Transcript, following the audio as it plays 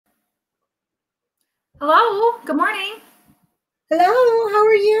Hello, good morning. Hello, how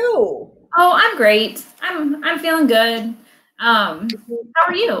are you? Oh, I'm great. I'm feeling good. How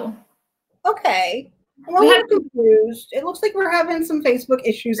are you? Okay. I'm a We had little confused. It looks like we're having some Facebook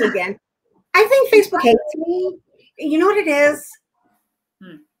issues again. I think Facebook hates me. You know what it is?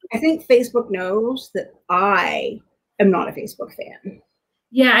 Hmm. I think Facebook knows that I am not a Facebook fan.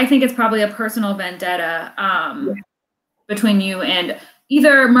 Yeah, I think it's probably a personal vendetta Yeah. between you and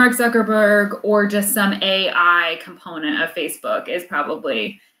either Mark Zuckerberg or just some AI component of Facebook is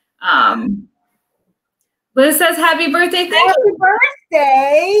probably Liz says happy birthday. Thank you. Happy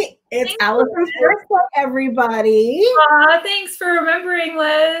birthday! It's Thank you. Allison's birthday, everybody. Thanks for remembering,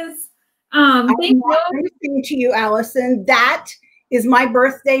 Liz. I'm Thank not you. listening to you, Allison. That is my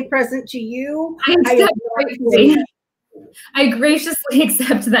birthday present to you. I graciously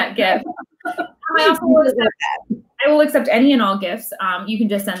accept that gift. I will accept any and all gifts. You can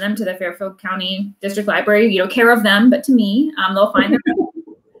just send them to the Fairfield County District Library. You know, care of them, but to me, they'll find them.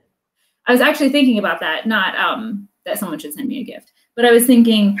 I was actually thinking about that, not that someone should send me a gift, but I was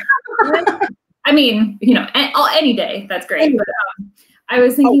thinking, I mean, you know, any day, that's great. But I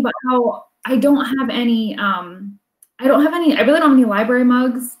was thinking about how I don't have any, I really don't have any library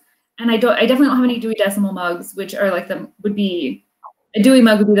mugs, and I definitely don't have any Dewey Decimal mugs, which are like a Dewey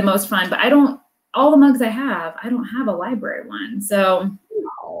mug would be the most fun, but all the mugs I don't have a library one. So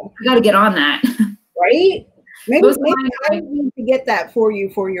I got to get on that. Right? Maybe I need to get that for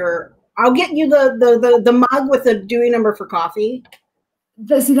you for your, I'll get you the mug with the Dewey number for coffee.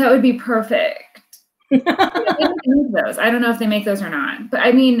 See, that would be perfect. Those. I don't know if they make those or not, but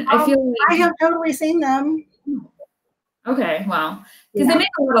I mean, I feel like I have totally seen them. Okay, well, because they make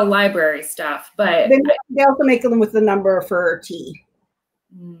a lot of library stuff, but they also make them with the number for tea.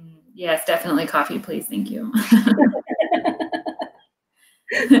 Yes, definitely coffee, please. Thank you.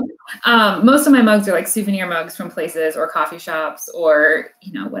 Most of my mugs are like souvenir mugs from places or coffee shops or,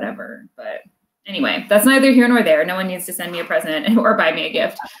 you know, whatever. But anyway, that's neither here nor there. No one needs to send me a present or buy me a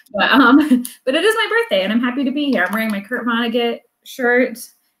gift. But it is my birthday and I'm happy to be here. I'm wearing my Kurt Vonnegut shirt.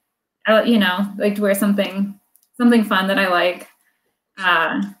 You know, like to wear something fun that I like.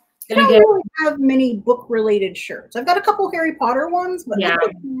 I don't really have many book-related shirts. I've got a couple Harry Potter ones, but yeah.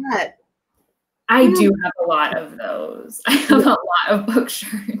 I do have a lot of those. I have a lot of book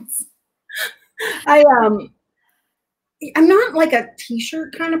shirts. I'm not like a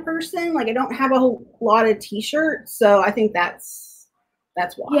t-shirt kind of person. Like I don't have a whole lot of t-shirts, so I think that's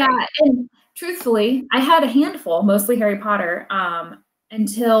why. Yeah, and truthfully, I had a handful, mostly Harry Potter, and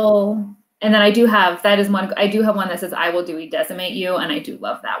then I do have one that says I will Dewey decimate you, and I do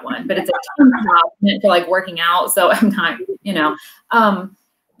love that one. But it's a tank top meant for like working out, so I'm not, you know.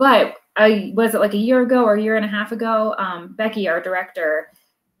 But was it like a year ago or a year and a half ago? Becky, our director,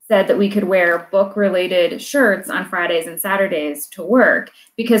 said that we could wear book-related shirts on Fridays and Saturdays to work,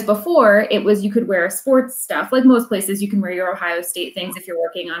 because before it was you could wear sports stuff. Like most places, you can wear your Ohio State things if you're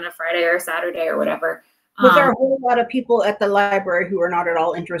working on a Friday or a Saturday or whatever. But there are a whole lot of people at the library who are not at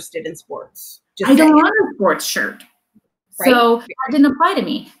all interested in sports. I don't want a sports shirt. Right? So that didn't apply to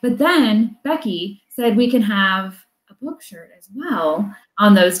me. But then Becky said we can have a book shirt as well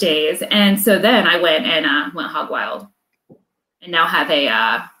on those days. And so then I went and went hog wild. And now have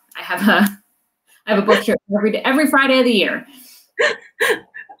I have a book shirt every Friday of the year.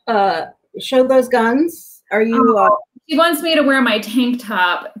 Show those guns. Are you? She wants me to wear my tank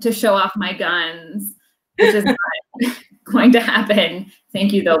top to show off my guns, which is not going to happen.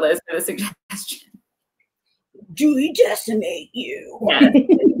 Thank you, though, Liz, for the suggestion. Dewey decimate you. Yeah.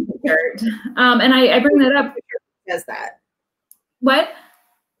 And I bring that up. Says that. What?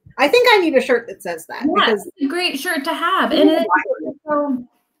 I think I need a shirt that says that. Yeah, because it's a great shirt to have. And so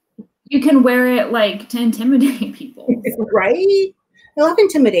you can wear it like to intimidate people. Right? I love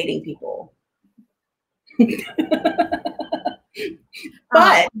intimidating people.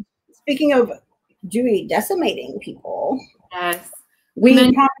 But speaking of Dewey decimating people, yes, we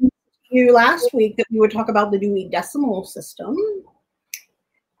promised you last week that we would talk about the Dewey Decimal System.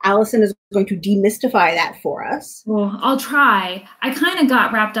 Allison is going to demystify that for us. Well, I'll try. I kind of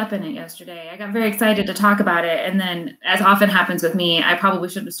got wrapped up in it yesterday. I got very excited to talk about it. And then, as often happens with me, I probably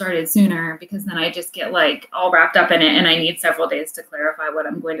should have started sooner, because then I just get like all wrapped up in it and I need several days to clarify what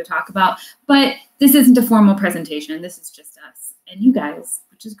I'm going to talk about. But this isn't a formal presentation. This is just us and you guys,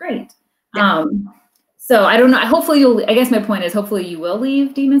 which is great. Yeah. So I don't know. Hopefully I guess my point is hopefully you will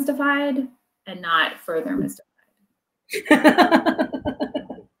leave demystified and not further mystified.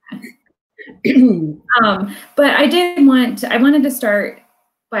 But I wanted to start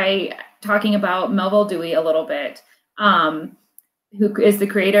by talking about Melville Dewey a little bit. who is the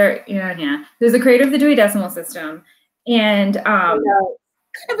creator, who's the creator of the Dewey Decimal System. And kind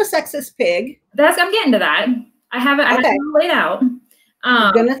of a sexist pig. I'm getting to that. I have it laid out.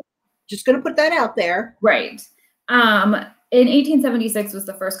 Just gonna put that out there. Right. In 1876 was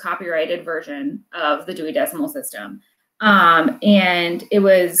the first copyrighted version of the Dewey Decimal System. And it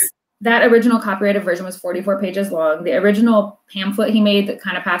was, that original copyrighted version was 44 pages long. The original pamphlet he made that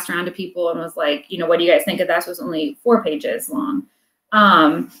kind of passed around to people and was like, what do you guys think of this, was only 4 pages long.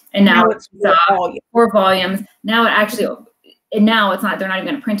 And now it's 4 volumes. Now it actually, and now it's not, they're not even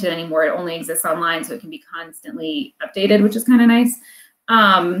going to print it anymore. It only exists online, so it can be constantly updated, which is kind of nice.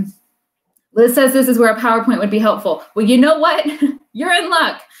 Liz says this is where a PowerPoint would be helpful. Well, you know what? You're in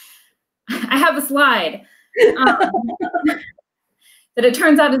luck. I have a slide that it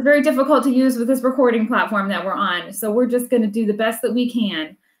turns out is very difficult to use with this recording platform that we're on. So we're just going to do the best that we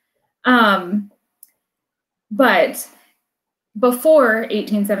can. But before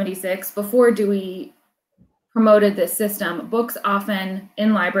 1876, before Dewey promoted this system, books often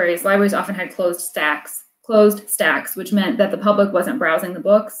in libraries often had closed stacks, which meant that the public wasn't browsing the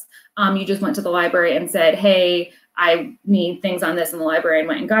books. You just went to the library and said, hey, I need things on this in the library, and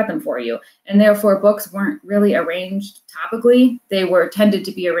went and got them for you. And therefore books weren't really arranged topically. They were tended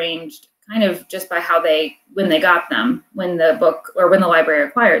to be arranged kind of just by when they got them, when the book or when the library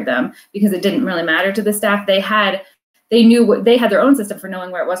acquired them, because it didn't really matter to the staff. They had their own system for knowing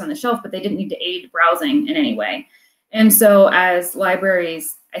where it was on the shelf, but they didn't need to aid browsing in any way. And so as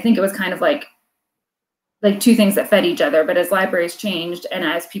libraries, I think it was kind of like two things that fed each other, but as libraries changed and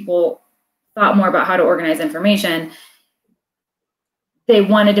as people thought more about how to organize information, they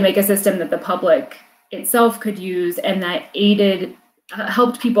wanted to make a system that the public itself could use and that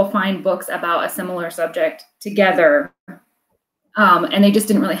helped people find books about a similar subject together. And they just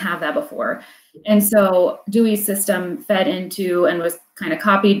didn't really have that before. And so Dewey's system fed into and was kind of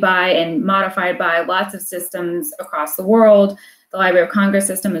copied by and modified by lots of systems across the world. The Library of Congress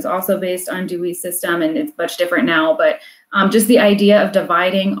system is also based on Dewey's system, and it's much different now. But just the idea of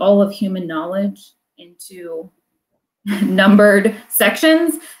dividing all of human knowledge into numbered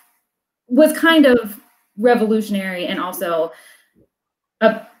sections was kind of revolutionary and also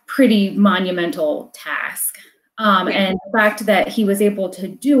a pretty monumental task. And the fact that he was able to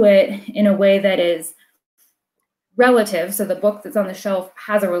do it in a way that is relative, so the book that's on the shelf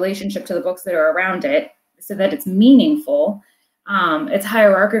has a relationship to the books that are around it, so that it's meaningful. It's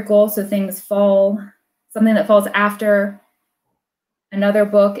hierarchical, so something that falls after another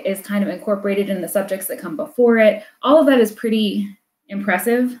book is kind of incorporated in the subjects that come before it. All of that is pretty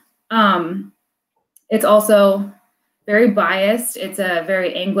impressive. It's also very biased. It's a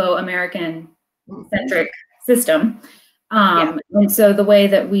very Anglo-American centric system. And so the way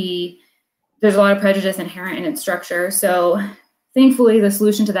that there's a lot of prejudice inherent in its structure. So thankfully, the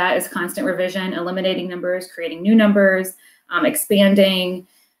solution to that is constant revision, eliminating numbers, creating new numbers, expanding,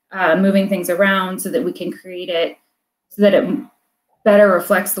 moving things around so that we can create it so that it better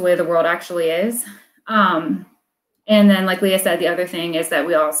reflects the way the world actually is. And then, like Leah said, the other thing is that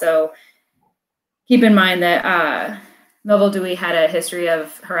we also keep in mind that Melville Dewey had a history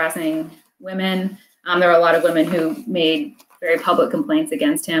of harassing women. There were a lot of women who made very public complaints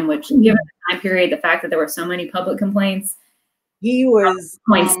against him, which, given the time period, the fact that there were so many public complaints,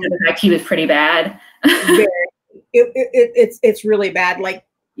 points to the fact he was pretty bad. It's really bad. Like,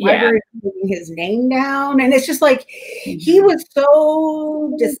 library putting his name down, and it's just like he was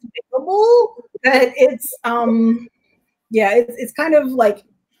so despicable that it's kind of like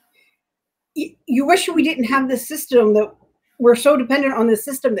you wish we didn't have this system, that we're so dependent on the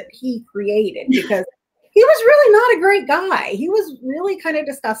system that he created, because he was really not a great guy. He was really kind of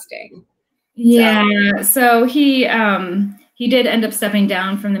disgusting. Yeah. So he did end up stepping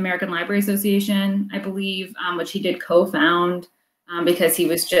down from the American Library Association, I believe, which he did co-found because he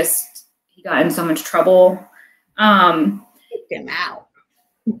got in so much trouble. Kicked him out.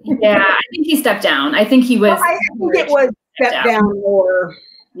 Yeah, I think he stepped down. I think he was. Well, I think it was stepped down more.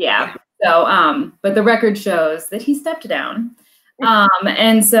 Yeah. So, but the record shows that he stepped down.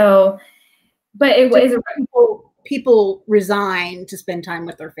 And so, but it was people resign to spend time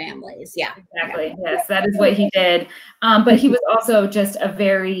with their families. Yeah, exactly. Yeah. Yes, that is what he did. But he was also just a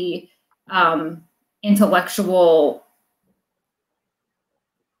very intellectual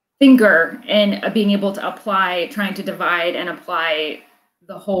thinker, and being able to trying to divide and apply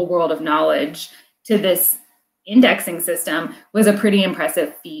the whole world of knowledge to this indexing system was a pretty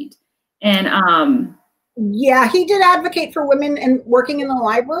impressive feat. And yeah, he did advocate for women and working in the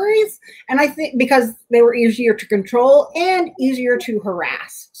libraries, and I think because they were easier to control and easier to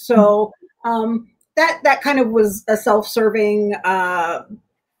harass. So that kind of was a self-serving, that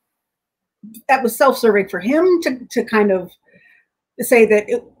was self-serving for him to kind of say that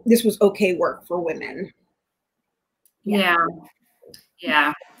this was okay work for women. Yeah.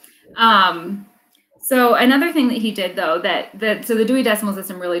 So another thing that he did, though, so the Dewey Decimal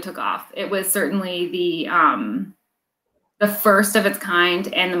System really took off. It was certainly the first of its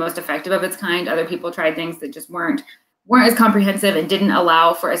kind and the most effective of its kind. Other people tried things that just weren't as comprehensive and didn't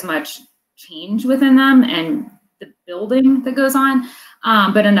allow for as much change within them and the building that goes on.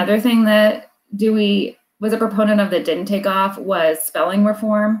 But another thing that Dewey was a proponent of that didn't take off was spelling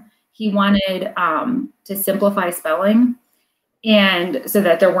reform. He wanted to simplify spelling, and so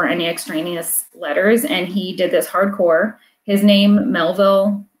that there weren't any extraneous letters, and he did this hardcore. His name,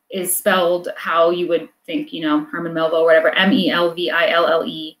 Melville, is spelled how you would think, Herman Melville or whatever,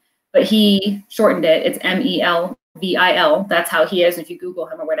 Melville, but he shortened it. It's Melville. That's how he is if you Google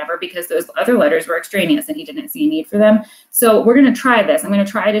him or whatever, because those other letters were extraneous and he didn't see a need for them. So we're going to try this. I'm going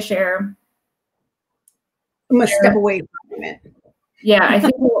to try to share. I'm going to step away from it. Yeah, I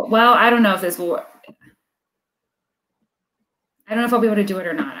think, well, I don't know if this will work. I don't know if I'll be able to do it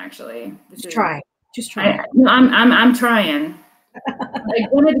or not, actually. Just try. I'm trying. I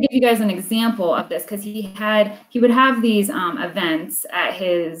wanted to give you guys an example of this because he would have these events at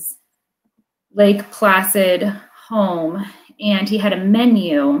his Lake Placid home, and he had a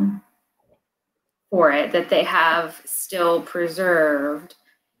menu for it that they have still preserved.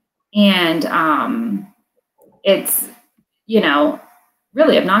 And it's,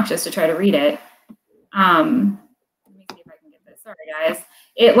 really obnoxious to try to read it. Let me see if I can get this. Sorry, guys.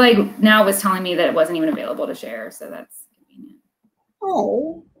 It now was telling me that it wasn't even available to share, so that's convenient.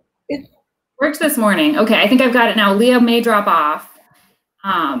 Oh, it worked this morning. Okay, I think I've got it now. Leah may drop off,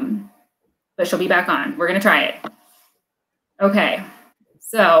 but she'll be back on. We're gonna try it. Okay,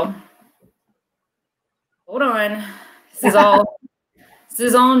 so hold on. This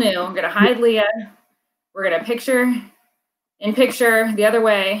is all new. I'm gonna hide Leah. We're gonna picture the other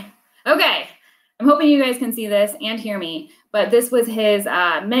way. Okay, I'm hoping you guys can see this and hear me, but this was his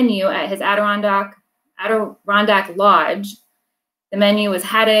menu at his Adirondack Lodge. The menu was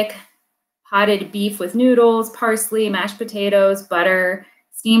haddock, potted beef with noodles, parsley, mashed potatoes, butter,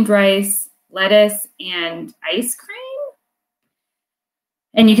 steamed rice, lettuce, and ice cream.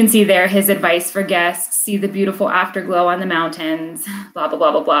 And you can see there his advice for guests: see the beautiful afterglow on the mountains, blah, blah,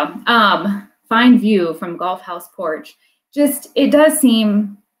 blah, blah, blah. Fine view from golf house porch. It does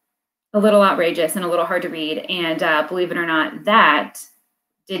seem a little outrageous and a little hard to read. And believe it or not, that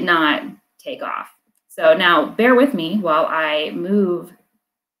did not take off. So now bear with me while I move.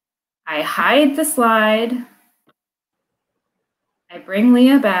 I hide the slide. I bring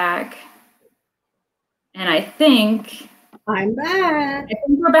Leah back. And I think I'm back. I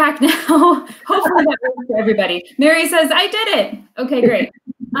think we're back now. Hopefully that works for everybody. Mary says, I did it. Okay, great.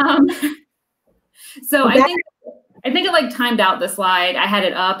 So I think it timed out the slide. I had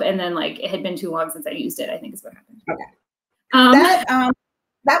it up and then it had been too long since I used it, I think is what happened. Okay.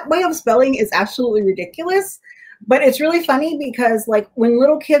 That way of spelling is absolutely ridiculous, but it's really funny because when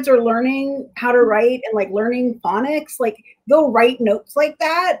little kids are learning how to write and learning phonics, they'll write notes like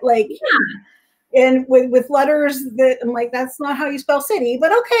that. And with letters that I'm that's not how you spell city,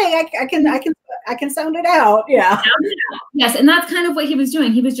 but okay, I can sound it out. Yeah. Yes, and that's kind of what he was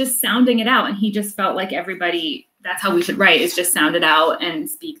doing. He was just sounding it out, and he just felt like everybody, that's how we should write, is just sound it out and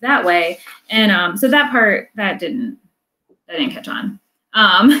speak that way. And so that part that didn't catch on.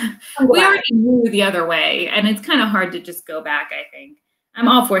 We already knew the other way, and it's kind of hard to just go back. I think I'm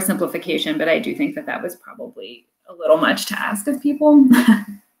all for simplification, but I do think that was probably a little much to ask of people.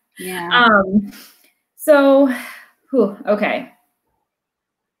 Yeah. Okay.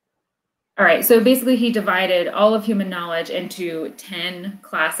 All right. So basically he divided all of human knowledge into 10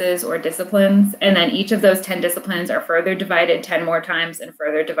 classes or disciplines. And then each of those 10 disciplines are further divided 10 more times and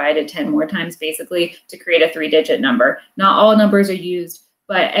further divided 10 more times, basically to create a 3-digit number. Not all numbers are used,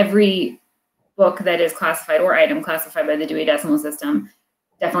 but every book that is classified or item classified by the Dewey Decimal System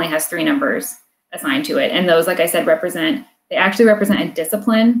definitely has 3 numbers assigned to it. And those, like I said, they actually represent a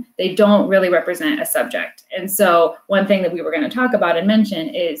discipline. They don't really represent a subject. And so one thing that we were going to talk about and mention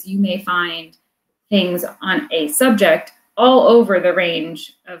is you may find things on a subject all over the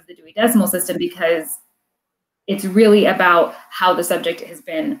range of the Dewey Decimal System because it's really about how the subject has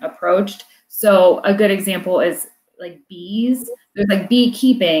been approached. So a good example is bees. There's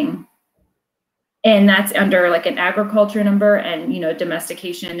beekeeping, and that's under an agriculture number and,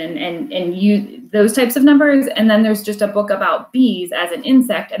 domestication and those types of numbers. And then there's just a book about bees as an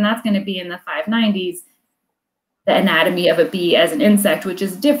insect, and that's going to be in the 590s. the anatomy of a bee as an insect, which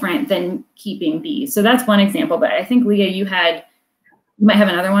is different than keeping bees. So that's one example. But I think, Leah, you might have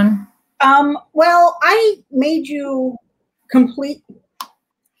another one. Well, I made you complete.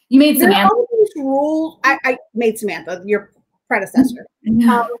 You made Samantha. All these rules. I made Samantha, your predecessor.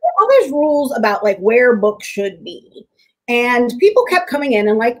 All these rules about like where books should be, and people kept coming in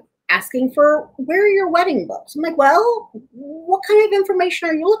and like asking for, where are your wedding books? I'm like, well, what kind of information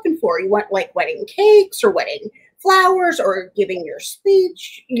are you looking for? You want like wedding cakes or wedding flowers or giving your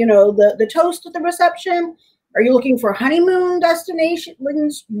speech, you know, the toast at the reception? Are you looking for honeymoon destinations? Are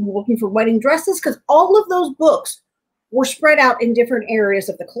you looking for wedding dresses? Because all of those books were spread out in different areas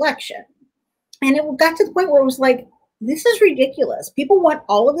of the collection. And it got to the point where it was like, this is ridiculous. People want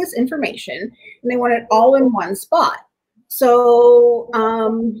all of this information and they want it all in one spot. So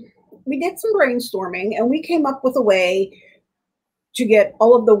we did some brainstorming and we came up with a way to get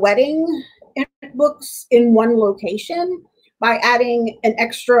all of the wedding books in one location by adding an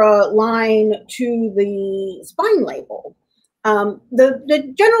extra line to the spine label.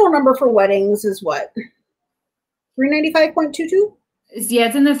 The general number for weddings is what? 395.22? Yeah,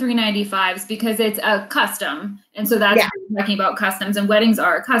 it's in the 395s because it's a custom. And so that's what we're talking about, customs, and weddings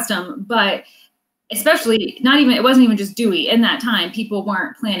are a custom, but especially it wasn't even just Dewey. In that time, people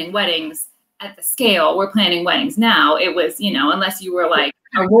weren't planning weddings at the scale we're planning weddings now. It was, you know, unless you were like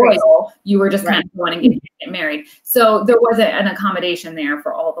a royal, you were just kind of wanting to get married. So there wasn't an accommodation there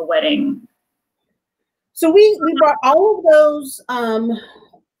for all the wedding. So we brought all of those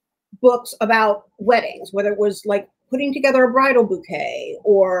books about weddings, whether it was like putting together a bridal bouquet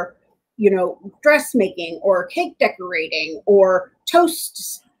or, you know, dressmaking or cake decorating or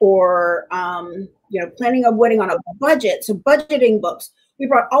toasts or, you know, planning a wedding on a budget. So budgeting books. We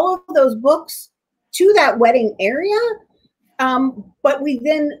brought all of those books to that wedding area, but we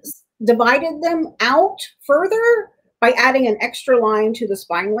then divided them out further by adding an extra line to the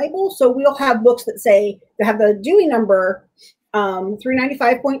spine label. So we'll have books that say, they have the Dewey number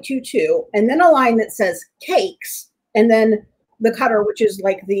 395.22, and then a line that says cakes, and then the cutter, which is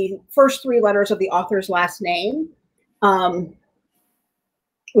like the first three letters of the author's last name,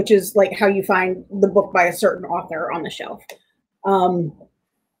 which is like how you find the book by a certain author on the shelf.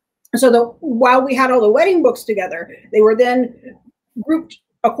 So while we had all the wedding books together, they were then grouped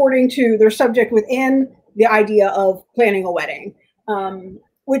according to their subject within the idea of planning a wedding,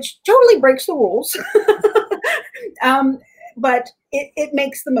 which totally breaks the rules. But it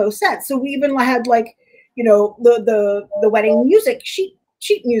makes the most sense. So we even had like, you know, the wedding music sheet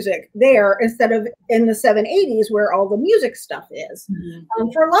music there instead of in the 780s where all the music stuff is.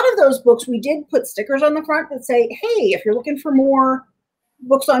 Mm-hmm. For a lot of those books, we did put stickers on the front that say, hey, if you're looking for more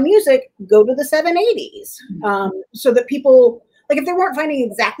books on music, go to the 780s. Mm-hmm. So that people, like if they weren't finding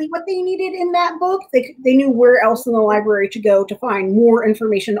exactly what they needed in that book, they knew where else in the library to go to find more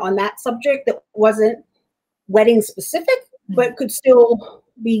information on that subject that wasn't wedding specific, but could still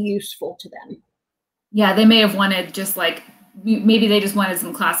be useful to them. Yeah, they may have wanted just like, maybe they just wanted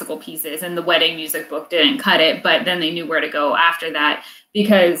some classical pieces and the wedding music book didn't cut it, but then they knew where to go after that,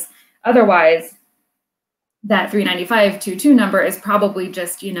 because otherwise that 395.22 number is probably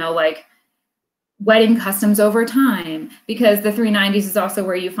just, you know, like wedding customs over time, because the 390s is also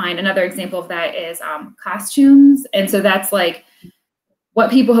where you find another example of that is costumes. And so that's like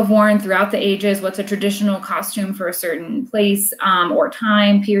what people have worn throughout the ages, what's a traditional costume for a certain place or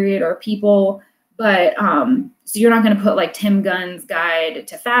time period or people. But so you're not going to put like Tim Gunn's Guide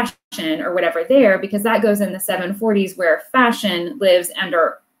to Fashion or whatever there, because that goes in the 740s where fashion lives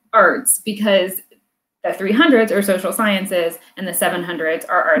under arts, because the 300s are social sciences and the 700s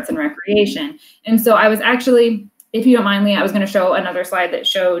are arts and recreation. And so I was actually, if you don't mind, Leah, I was going to show another slide that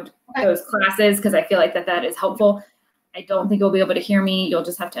showed those classes, because I feel like that is helpful. I don't think you'll be able to hear me. You'll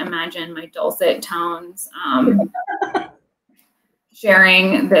just have to imagine my dulcet tones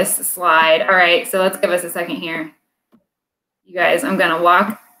sharing this slide. All right, so let's give us a second here. You guys, I'm going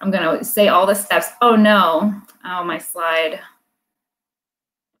to say all the steps. Oh no, oh, my slide.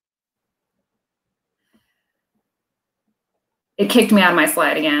 It kicked me out of my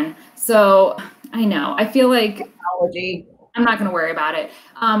slide again. So I know, I feel like technology. I'm not going to worry about it.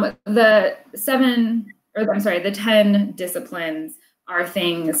 The 10 disciplines are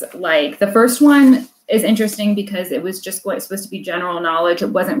things like, the first one is interesting because it was just supposed to be general knowledge.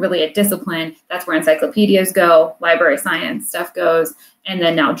 It wasn't really a discipline. That's where encyclopedias go, library science stuff goes, and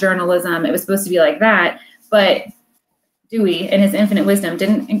then now journalism. It was supposed to be like that, but Dewey, in his infinite wisdom,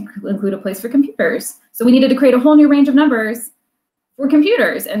 didn't include a place for computers. So we needed to create a whole new range of numbers for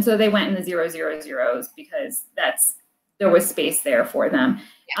computers. And so they went in the 000s because there was space there for them.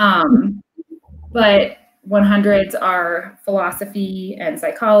 But 100s are philosophy and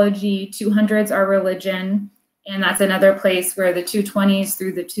psychology, 200s are religion, and that's another place where the 220s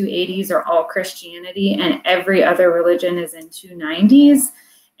through the 280s are all Christianity, and every other religion is in 290s.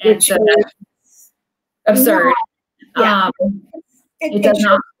 And so that's absurd. Yeah. It does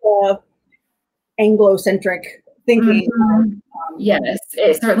not Anglo-centric thinking. Yes,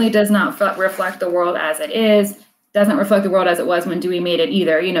 it certainly does not reflect the world as it is. Doesn't reflect the world as it was when Dewey made it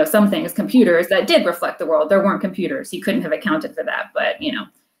either. You know, some things, computers, that did reflect the world. There weren't computers. He couldn't have accounted for that. But, you know,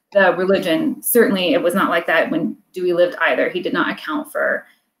 the religion, certainly it was not like that when Dewey lived either. He did not account for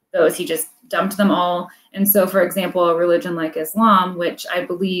those. He just dumped them all. And so, for example, a religion like Islam, which I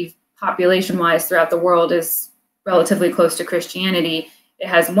believe population-wise throughout the world is relatively close to Christianity, it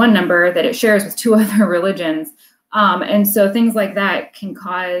has one number that it shares with two other religions. And so things like that can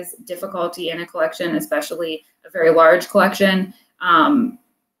cause difficulty in a collection, especially a very large collection,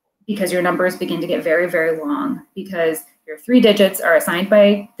 because your numbers begin to get very, very long, because your 3 digits are assigned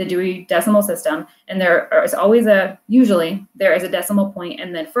by the Dewey Decimal System, and there is always usually there is a decimal point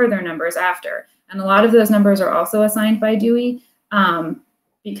and then further numbers after. And a lot of those numbers are also assigned by Dewey,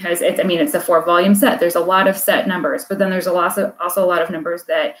 because it's a 4-volume set. There's a lot of set numbers, but then there's also a lot of numbers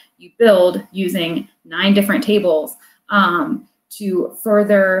that you build using 9 different tables to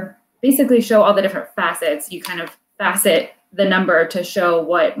further basically show all the different facets. You kind of facet the number to show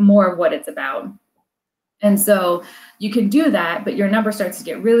more of what it's about. And so you can do that, but your number starts to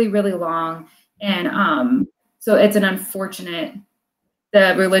get really, really long. And so it's an unfortunate,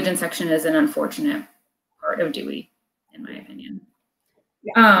 the religion section is an unfortunate part of Dewey, in my opinion.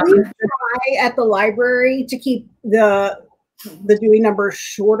 We try at the library to keep the Dewey numbers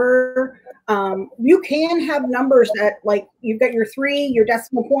shorter. You can have numbers that, like, you've got your 3, your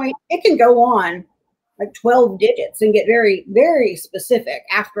decimal point. It can go on like 12 digits and get very, very specific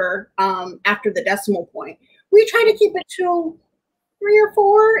after the decimal point. We try to keep it to 3 or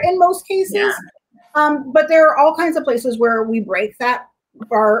 4 in most cases. Yeah. But there are all kinds of places where we break that,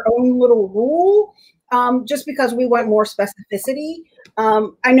 our own little rule, just because we want more specificity.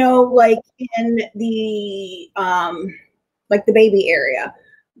 I know, like, in the the baby area,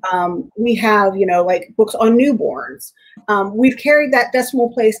 we have, like, books on newborns. We've carried that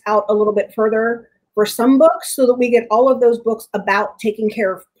decimal place out a little bit further for some books so that we get all of those books about taking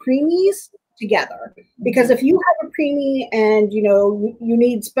care of preemies together. Because if you have a preemie and, you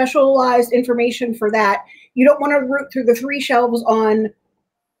need specialized information for that, you don't want to root through the 3 shelves on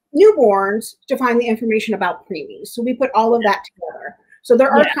newborns to find the information about preemies. So we put all of that together. So there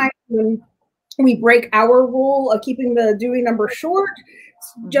are times when we break our rule of keeping the Dewey number short,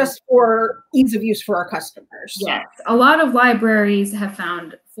 just for ease of use for our customers. Yes, a lot of libraries have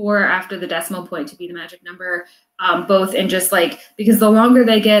found 4 after the decimal point to be the magic number, both in just because the longer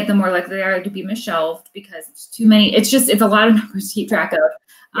they get, the more likely they are to be misshelved because it's too many. It's a lot of numbers to keep track of.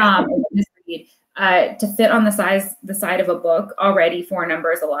 To fit on the side of a book, already 4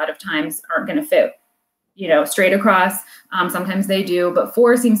 numbers a lot of times aren't going to fit, straight across. Sometimes they do, but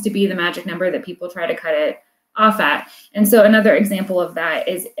 4 seems to be the magic number that people try to cut it off at. And so another example of that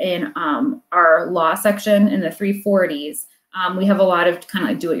is in our law section in the 340s. We have a lot of kind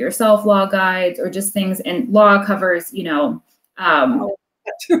of like do-it-yourself law guides or just things, and law covers,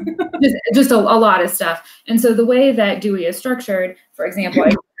 just a lot of stuff. And so the way that Dewey is structured, for example, I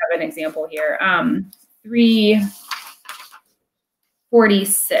have an example here,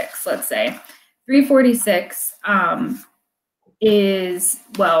 346, let's say. 346 is,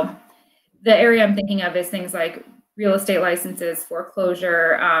 well, the area I'm thinking of is things like real estate licenses,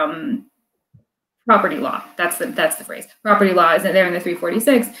 foreclosure, property law. That's the phrase. Property law is there in the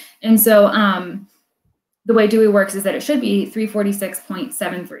 346. And so the way Dewey works is that it should be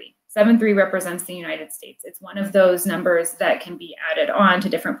 346.73. 73 represents the United States. It's one of those numbers that can be added on to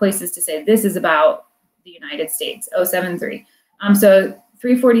different places to say this is about the United States, 073. So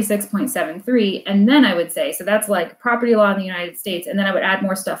 346.73, and then I would say, so that's like property law in the United States, and then I would add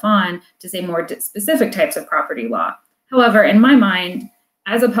more stuff on to say more specific types of property law. However, in my mind,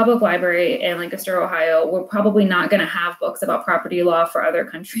 as a public library in Lancaster, Ohio, we're probably not going to have books about property law for other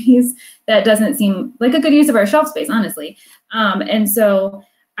countries. That doesn't seem like a good use of our shelf space, honestly. And so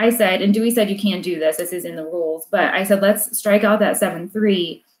I said, and Dewey said, you can't do this. This is in the rules. But I said, let's strike out that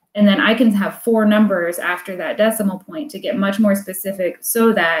 73. And then I can have 4 numbers after that decimal point to get much more specific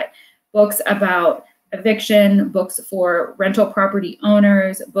so that books about eviction, books for rental property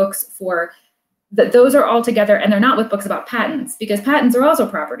owners, books for those are all together, and they're not with books about patents, because patents are also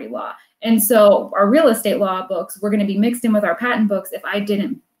property law. And so our real estate law books were going to be mixed in with our patent books if I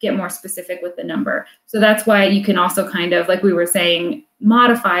didn't get more specific with the number. So that's why you can also kind of, like we were saying,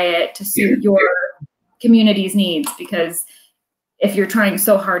 modify it to suit your community's needs, because if you're trying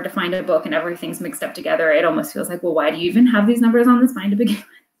so hard to find a book and everything's mixed up together, it almost feels like, well, why do you even have these numbers on the spine to begin with?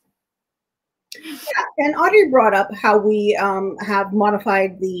 Yeah, and Audrey brought up how we have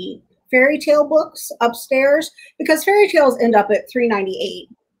modified the fairy tale books upstairs, because fairy tales end up at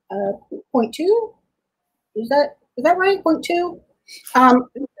 398.2. Is that right? 0.2?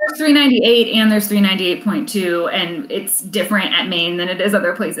 There's 398 and there's 398.2, and it's different at Maine than it is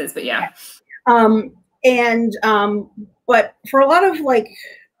other places, but yeah. But for a lot of like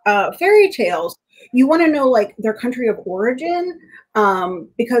fairy tales, you want to know like their country of origin,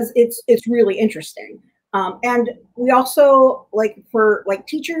 because it's really interesting. And we also, like, for like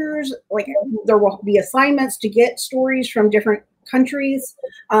teachers, like there will be assignments to get stories from different countries.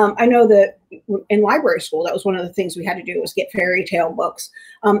 I know that in library school, that was one of the things we had to do, was get fairy tale books.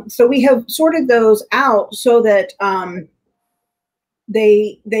 So we have sorted those out so that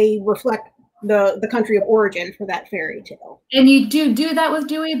they reflect the country of origin for that fairy tale. And you do that with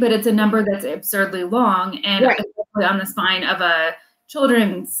Dewey, but it's a number that's absurdly long, and right. especially on the spine of a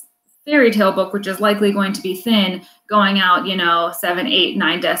children's fairy tale book, which is likely going to be thin, going out, 7, 8,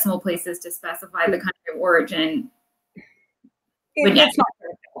 9 decimal places to specify the country of origin. It's not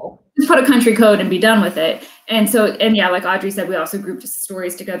critical. Just put a country code and be done with it. And yeah, like Audrey said, we also grouped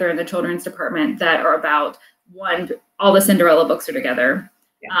stories together in the children's department that are about all the Cinderella books are together.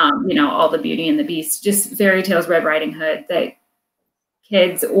 Yeah. All the Beauty and the Beast, just fairy tales, Red Riding Hood, that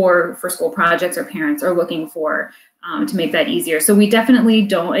kids or for school projects or parents are looking for, to make that easier. So we definitely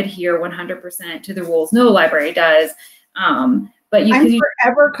don't adhere 100% to the rules. No library does. But I'm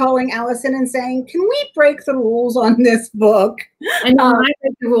forever calling Allison and saying, can we break the rules on this book? And when I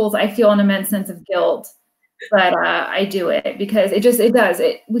break the rules, I feel an immense sense of guilt, but I do it because it does.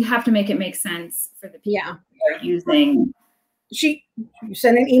 We have to make it make sense for the people who are using. You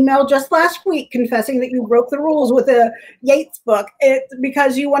sent an email just last week confessing that you broke the rules with a Yeats book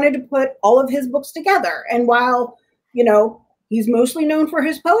because you wanted to put all of his books together. And while, he's mostly known for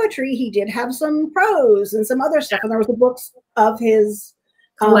his poetry, he did have some prose and some other stuff. And there was the books of his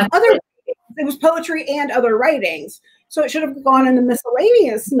it was poetry and other writings. So it should have gone in the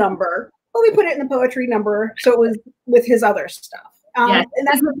miscellaneous number, but we put it in the poetry number. So it was with his other stuff. And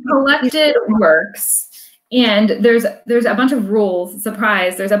that's collected works. And there's a bunch of rules.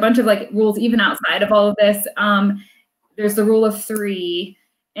 Surprise! There's a bunch of like rules even outside of all of this. There's the rule of 3,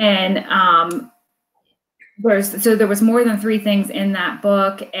 and there was more than 3 things in that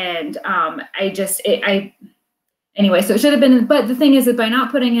book, and anyway. So it should have been. But the thing is that by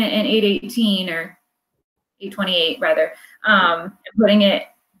not putting it in 818 or 828 rather, putting it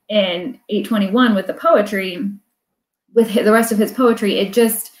in 821 with the poetry, with the rest of his poetry, it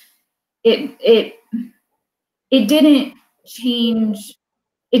didn't change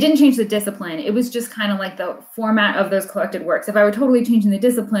the discipline. It was just kind of like the format of those collected works. If I were totally changing the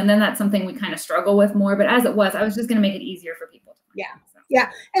discipline, then that's something we kind of struggle with more. But as it was, I was just going to make it easier for people. Yeah.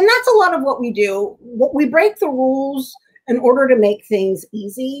 And that's a lot of what we do. We break the rules in order to make things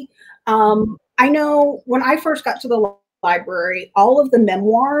easy. I know when I first got to the library, all of the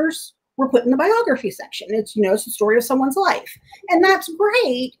memoirs were put in the biography section. It's the story of someone's life. And that's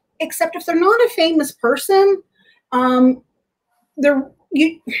great, except if they're not a famous person,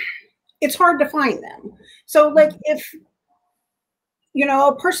 it's hard to find them. So like if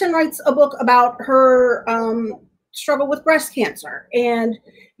a person writes a book about her struggle with breast cancer and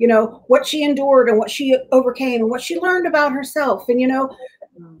what she endured and what she overcame and what she learned about herself, and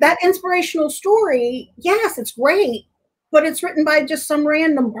that inspirational story, yes, it's great, but it's written by just some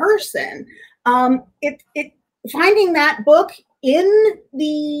random person. Finding that book in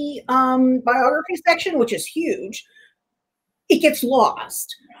the biography section, which is huge, it gets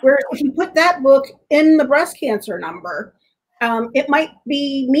lost. Whereas if you put that book in the breast cancer number, it might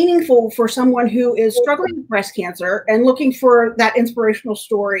be meaningful for someone who is struggling with breast cancer and looking for that inspirational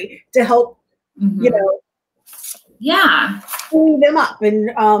story to help, pull them up and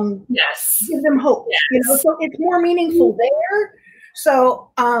give them hope. Yes. So it's more meaningful there. So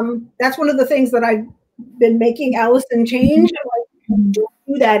that's one of the things that I've been making Allison change. Like, don't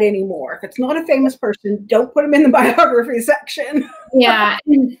do that anymore. If it's not a famous person, don't put them in the biography section.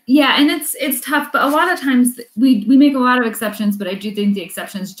 And it's tough, but a lot of times we make a lot of exceptions, but I do think the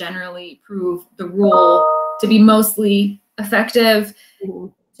exceptions generally prove the rule to be mostly effective,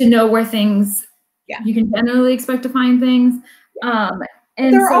 to know where things you can generally expect to find things. And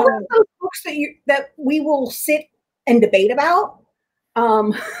there are always those books that we will sit and debate about.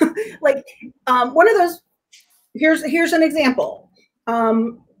 One of those, here's an example.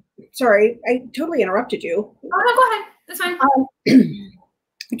 Sorry, I totally interrupted you. Oh, no, go ahead. That's fine.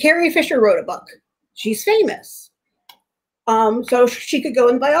 Carrie Fisher wrote a book. she's famous. So she could go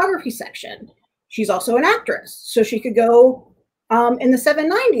in the biography section. She's also an actress, so she could go in the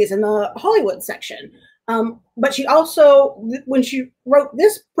 790s in the Hollywood section. But she also, when she wrote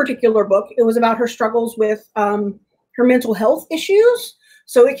this particular book, it was about her struggles with her mental health issues.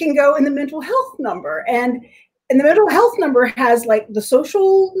 So it can go in the mental health number. And the mental health number has like the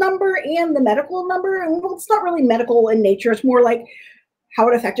social number and the medical number. And well, it's not really medical in nature. It's more like how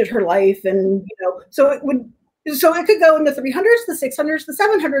it affected her life. And, you know, so it could go in the 300s, the 600s, the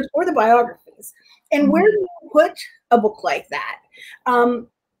 700s, or the biographies. And where do you put a book like that?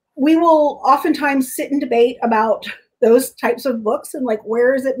 We will oftentimes sit and debate about those types of books and like,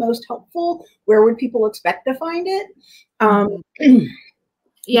 where is it most helpful? Where would people expect to find it?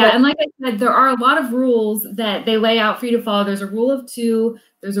 Yeah, and like I said, there are a lot of rules that they lay out for you to follow. There's a rule of 2,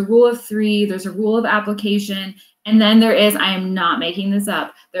 there's a rule of 3, there's a rule of application, and then there is, I am not making this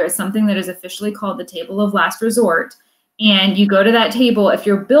up, there is something that is officially called the table of last resort. And you go to that table, if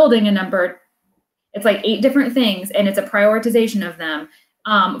you're building a number, it's like 8 different things, and it's a prioritization of them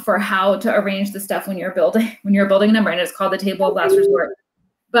for how to arrange the stuff when you're building a number, and it's called the table of last resort.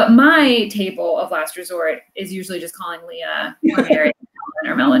 But my table of last resort is usually just calling Leah or Mary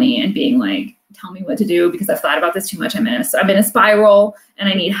or Melanie and being like, tell me what to do because I've thought about this too much. I'm in a spiral and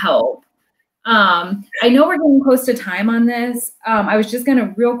I need help. I know we're getting close to time on this. I was just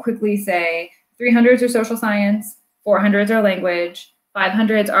gonna real quickly say 300s are social science, 400s are language,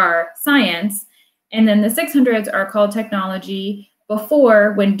 500s are science, and then the 600s are called technology.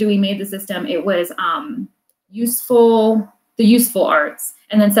 Before, when Dewey made the system, it was the useful arts,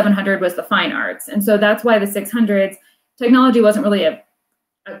 and then 700 was the fine arts. And so that's why the 600s, technology wasn't really a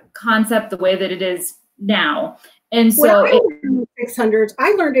concept the way that it is now. And so in 600s,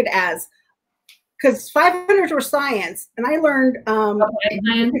 I learned it as, because 500s were science, and I learned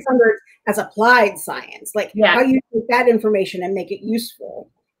 600s as applied science, like how you take that information and make it useful.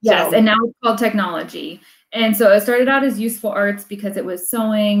 Yes, and now it's called technology. And so it started out as useful arts because it was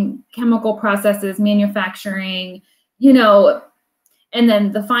sewing, chemical processes, manufacturing, you know, and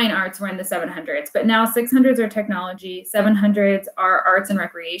then the fine arts were in the 700s. But now 600s are technology, 700s are arts and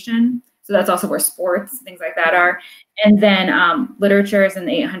recreation. So that's also where sports, things like that are. And then literature is in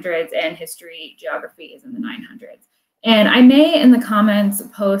the 800s, and history, geography is in the 900s. And I may in the comments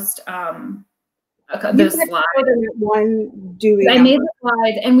post those slides. I made the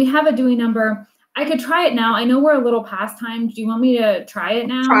slides, and we have a Dewey number. I could try it now. I know we're a little past time. Do you want me to try it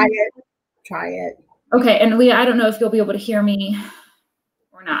now? Try it. Okay, and Leah, I don't know if you'll be able to hear me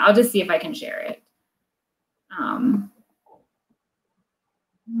or not. I'll just see if I can share it.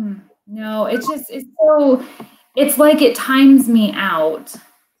 No, it's like it times me out.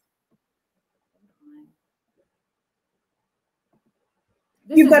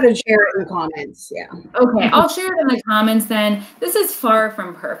 You've got to share it in the comments, yeah. Okay, I'll share it in the comments then. This is far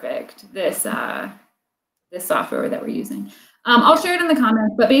from perfect, this software that we're using. I'll share it in the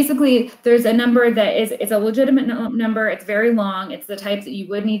comments, but basically there's a number that it's a legitimate number. It's very long. It's the type that you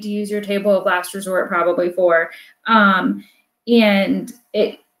would need to use your table of last resort probably for. And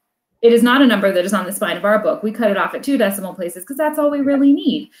it is not a number that is on the spine of our book. We cut it off at 2 decimal places because that's all we really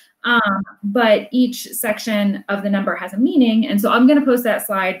need. But each section of the number has a meaning. And so I'm going to post that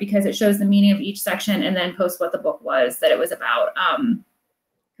slide because it shows the meaning of each section, and then post what the book was that it was about.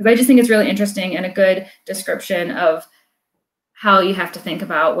 Because I just think it's really interesting and a good description of how you have to think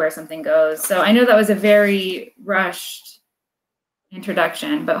about where something goes. So I know that was a very rushed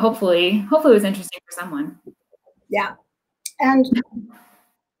introduction, but hopefully it was interesting for someone. Yeah. And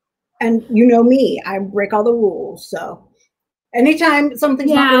you know me, I break all the rules. So anytime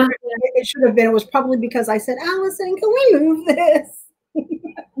something's not working, it should have been, it was probably because I said, Allison, can we move this?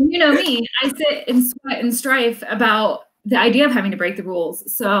 You know me, I sit and sweat and strife about the idea of having to break the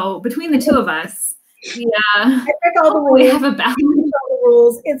rules. So between the two of us, I break all the rules. We have a balance. All the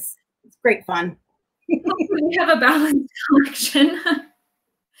rules. It's great fun. We have a balanced collection.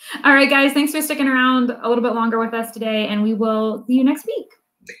 All right, guys, thanks for sticking around a little bit longer with us today, and we will see you next week.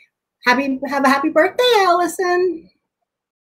 Have a happy birthday, Allison.